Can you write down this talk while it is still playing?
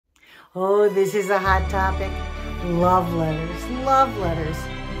Oh, this is a hot topic. Love letters, love letters.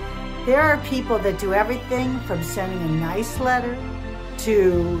 There are people that do everything from sending a nice letter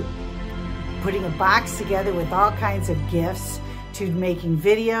to putting a box together with all kinds of gifts, to making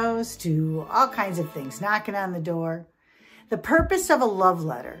videos, to all kinds of things, knocking on the door. The purpose of a love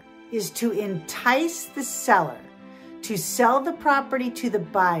letter is to entice the seller to sell the property to the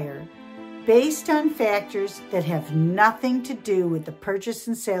buyer based on factors that have nothing to do with the purchase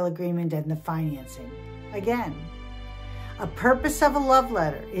and sale agreement and the financing. Again, a purpose of a love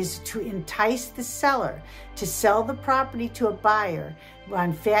letter is to entice the seller to sell the property to a buyer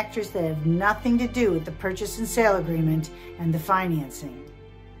on factors that have nothing to do with the purchase and sale agreement and the financing.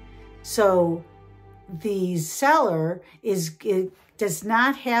 So the seller does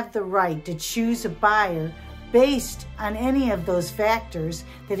not have the right to choose a buyer based on any of those factors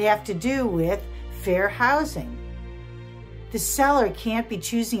that have to do with fair housing. The seller can't be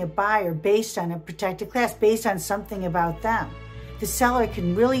choosing a buyer based on a protected class, based on something about them. The seller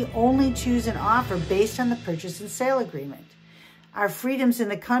can really only choose an offer based on the purchase and sale agreement. Our freedoms in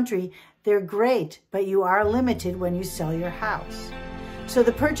the country, they're great, but you are limited when you sell your house. So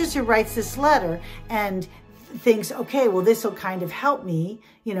the purchaser writes this letter and thinks, okay, well, this will kind of help me,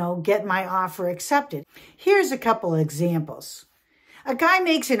 get my offer accepted. Here's a couple of examples. A guy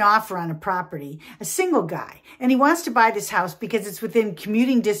makes an offer on a property, a single guy, and he wants to buy this house because it's within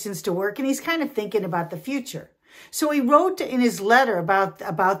commuting distance to work, and he's kind of thinking about the future. So he wrote in his letter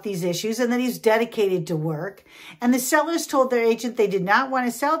about these issues and that he's dedicated to work. And the sellers told their agent they did not want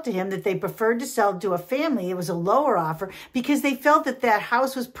to sell to him, that they preferred to sell to a family. It was a lower offer because they felt that that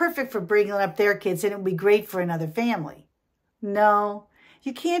house was perfect for bringing up their kids and it would be great for another family. No.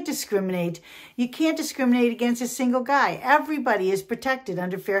 You can't discriminate. You can't discriminate against a single guy. Everybody is protected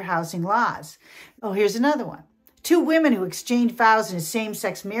under fair housing laws. Oh, here's another one. Two women who exchanged vows in a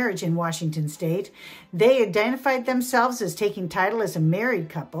same-sex marriage in Washington state. They identified themselves as taking title as a married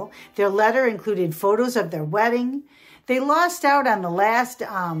couple. Their letter included photos of their wedding. They lost out on the last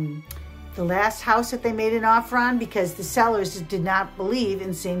house that they made an offer on because the sellers did not believe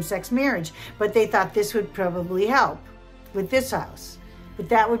in same-sex marriage, but they thought this would probably help with this house. But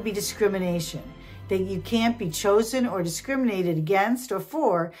that would be discrimination. That you can't be chosen or discriminated against or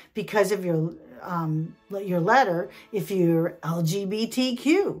for because of your letter if you're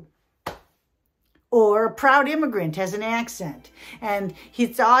LGBTQ. Or a proud immigrant has an accent and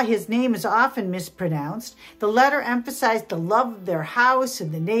his name is often mispronounced. The letter emphasized the love of their house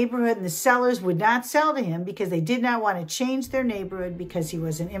and the neighborhood, and the sellers would not sell to him because they did not want to change their neighborhood because he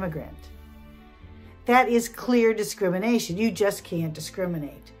was an immigrant. That is clear discrimination. You just can't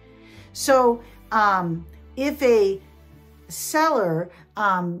discriminate. So if a seller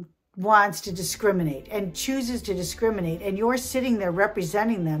wants to discriminate and chooses to discriminate and you're sitting there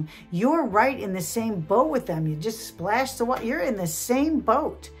representing them, you're right in the same boat with them. You just splash the water. You're in the same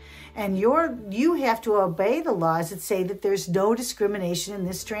boat. And you have to obey the laws that say that there's no discrimination in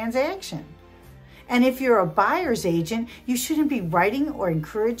this transaction. And if you're a buyer's agent, you shouldn't be writing or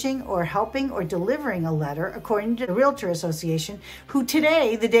encouraging or helping or delivering a letter, according to the Realtor Association, who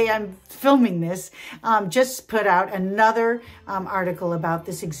today, the day I'm filming this, just put out another article about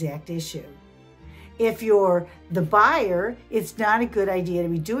this exact issue. If you're the buyer, it's not a good idea to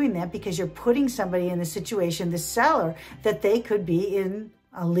be doing that because you're putting somebody in the situation, the seller, that they could be in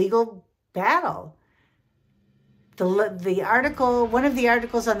a legal battle. The article, one of the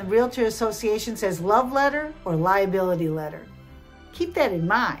articles on the Realtor Association says love letter or liability letter. Keep that in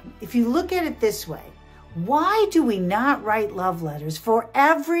mind. If you look at it this way, why do we not write love letters for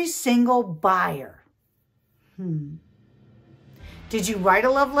every single buyer? Did you write a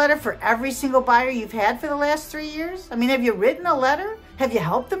love letter for every single buyer you've had for the last 3 years? I mean, have you written a letter? Have you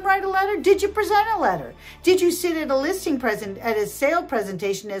helped them write a letter? Did you present a letter? Did you sit at a sale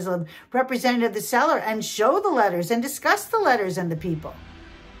presentation as a representative of the seller and show the letters and discuss the letters and the people?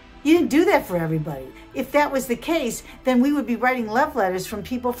 You didn't do that for everybody. If that was the case, then we would be writing love letters from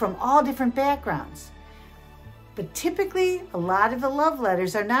people from all different backgrounds. But typically, a lot of the love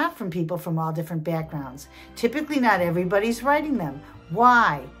letters are not from people from all different backgrounds. Typically, not everybody's writing them.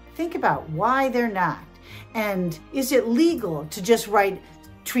 Why? Think about why they're not. And is it legal to just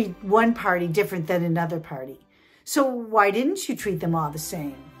treat one party different than another party? So why didn't you treat them all the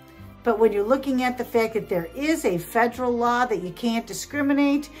same? But when you're looking at the fact that there is a federal law that you can't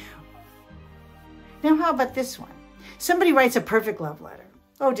discriminate. Now, how about this one? Somebody writes a perfect love letter.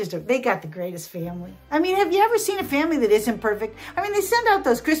 Oh, they got the greatest family. I mean, have you ever seen a family that isn't perfect? I mean, they send out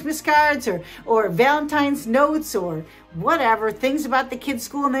those Christmas cards or Valentine's notes or whatever, things about the kids'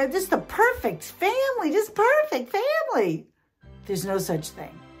 school, and they're just the perfect family, just perfect family. There's no such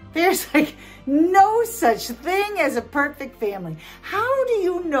thing. There's like no such thing as a perfect family. How do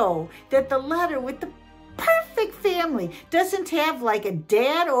you know that the letter with the perfect family doesn't have like a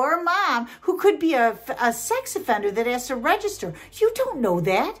dad or a mom who could be a sex offender that has to register? You don't know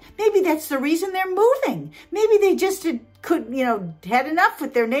that. Maybe that's the reason they're moving. Maybe they just had enough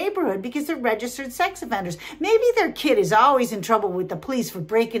with their neighborhood because they're registered sex offenders. Maybe their kid is always in trouble with the police for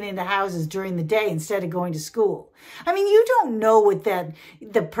breaking into houses during the day instead of going to school. I mean, you don't know what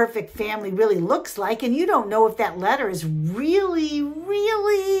the perfect family really looks like, and you don't know if that letter is really,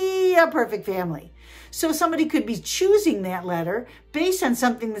 really a perfect family. So somebody could be choosing that letter based on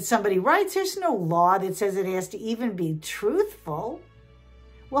something that somebody writes. There's no law that says it has to even be truthful.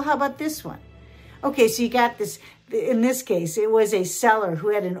 Well, how about this one? Okay, so you got this. In this case, it was a seller who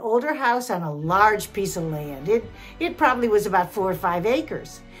had an older house on a large piece of land. It probably was about 4 or 5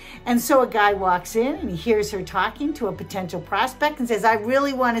 acres. And so a guy walks in and he hears her talking to a potential prospect and says, I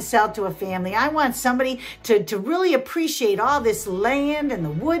really want to sell to a family. I want somebody to really appreciate all this land and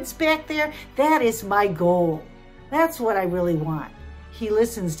the woods back there. That is my goal. That's what I really want. He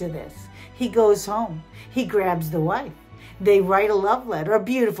listens to this. He goes home. He grabs the wife. They write a love letter, a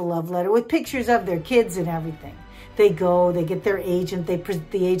beautiful love letter with pictures of their kids and everything. They go, they get their agent,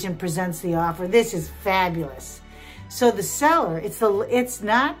 the agent presents the offer. This is fabulous. So the seller, it's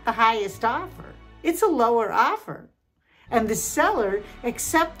not the highest offer. It's a lower offer. And the seller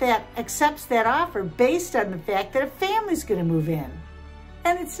accepts that offer based on the fact that a family's going to move in.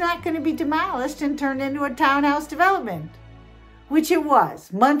 And it's not going to be demolished and turned into a townhouse development, which it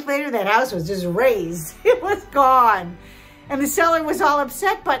was. A month later, that house was just razed. It was gone. And the seller was all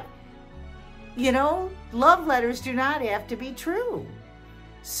upset, but, love letters do not have to be true.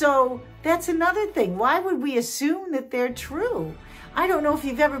 So that's another thing. Why would we assume that they're true? I don't know if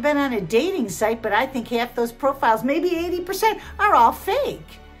you've ever been on a dating site, but I think half those profiles, maybe 80%, are all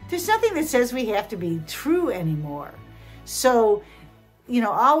fake. There's nothing that says we have to be true anymore. So,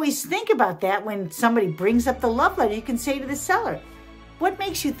 always think about that when somebody brings up the love letter. You can say to the seller, what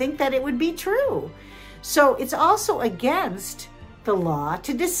makes you think that it would be true? So it's also against the law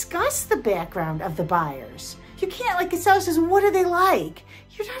to discuss the background of the buyers. You can't, like the seller says, what are they like?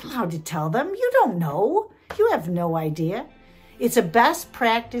 You're not allowed to tell them. You don't know. You have no idea. It's a best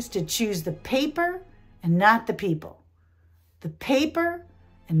practice to choose the paper and not the people. The paper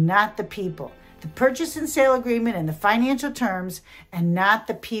and not the people. The purchase and sale agreement and the financial terms and not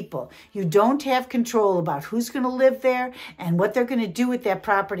the people. You don't have control about who's going to live there and what they're going to do with that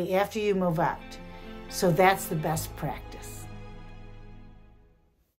property after you move out. So that's the best practice.